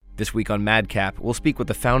This week on Madcap, we'll speak with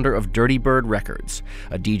the founder of Dirty Bird Records,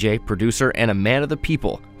 a DJ, producer, and a man of the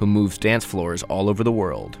people who moves dance floors all over the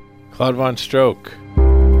world. Claude VonStroke.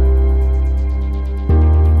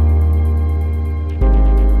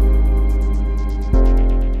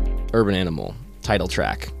 Urban Animal, title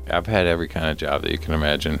track. I've had every kind of job that you can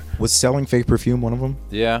imagine. Was selling fake perfume one of them?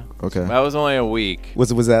 Yeah. Okay. That was only a week. Was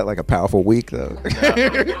that like a powerful week though?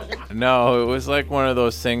 No, it was like one of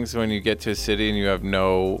those things when you get to a city and you have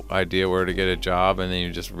no idea where to get a job, and then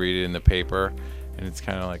you just read it in the paper, and it's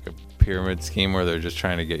kind of like a pyramid scheme where they're just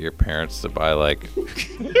trying to get your parents to buy like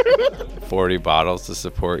 40 bottles to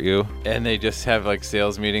support you, and they just have like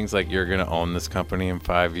sales meetings like, you're gonna own this company in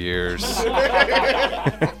 5 years.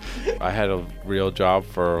 I had a real job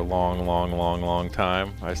for a long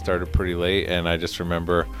time. I started pretty late, and I just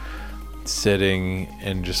remember sitting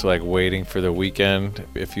and just like waiting for the weekend.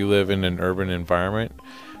 If you live in an urban environment,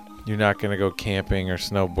 you're not gonna go camping or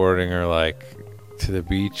snowboarding or like to the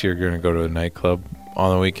beach. You're gonna go to a nightclub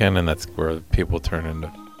on the weekend, and that's where people turn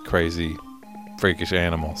into crazy, freakish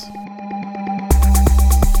animals.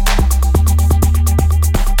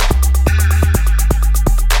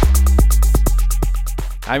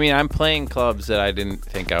 I mean, I'm playing clubs that I didn't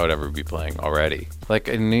think I would ever be playing already. Like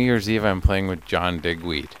in New Year's Eve, I'm playing with John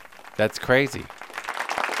Digweed. That's crazy.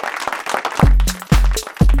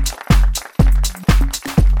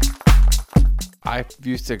 I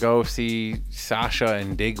used to go see Sasha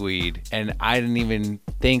and Digweed, and I didn't even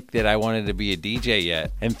think that I wanted to be a DJ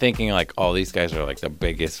yet. And thinking like, oh, these guys are like the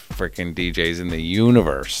biggest freaking DJs in the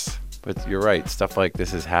universe. But you're right, stuff like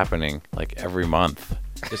this is happening like every month.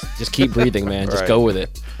 Just keep breathing, man. Just Right. go with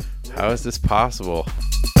it. How is this possible?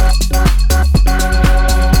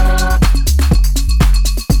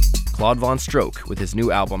 Claude VonStroke with his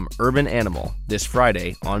new album, Urban Animal, this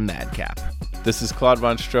Friday on Madcap. This is Claude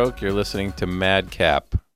VonStroke. You're listening to Madcap.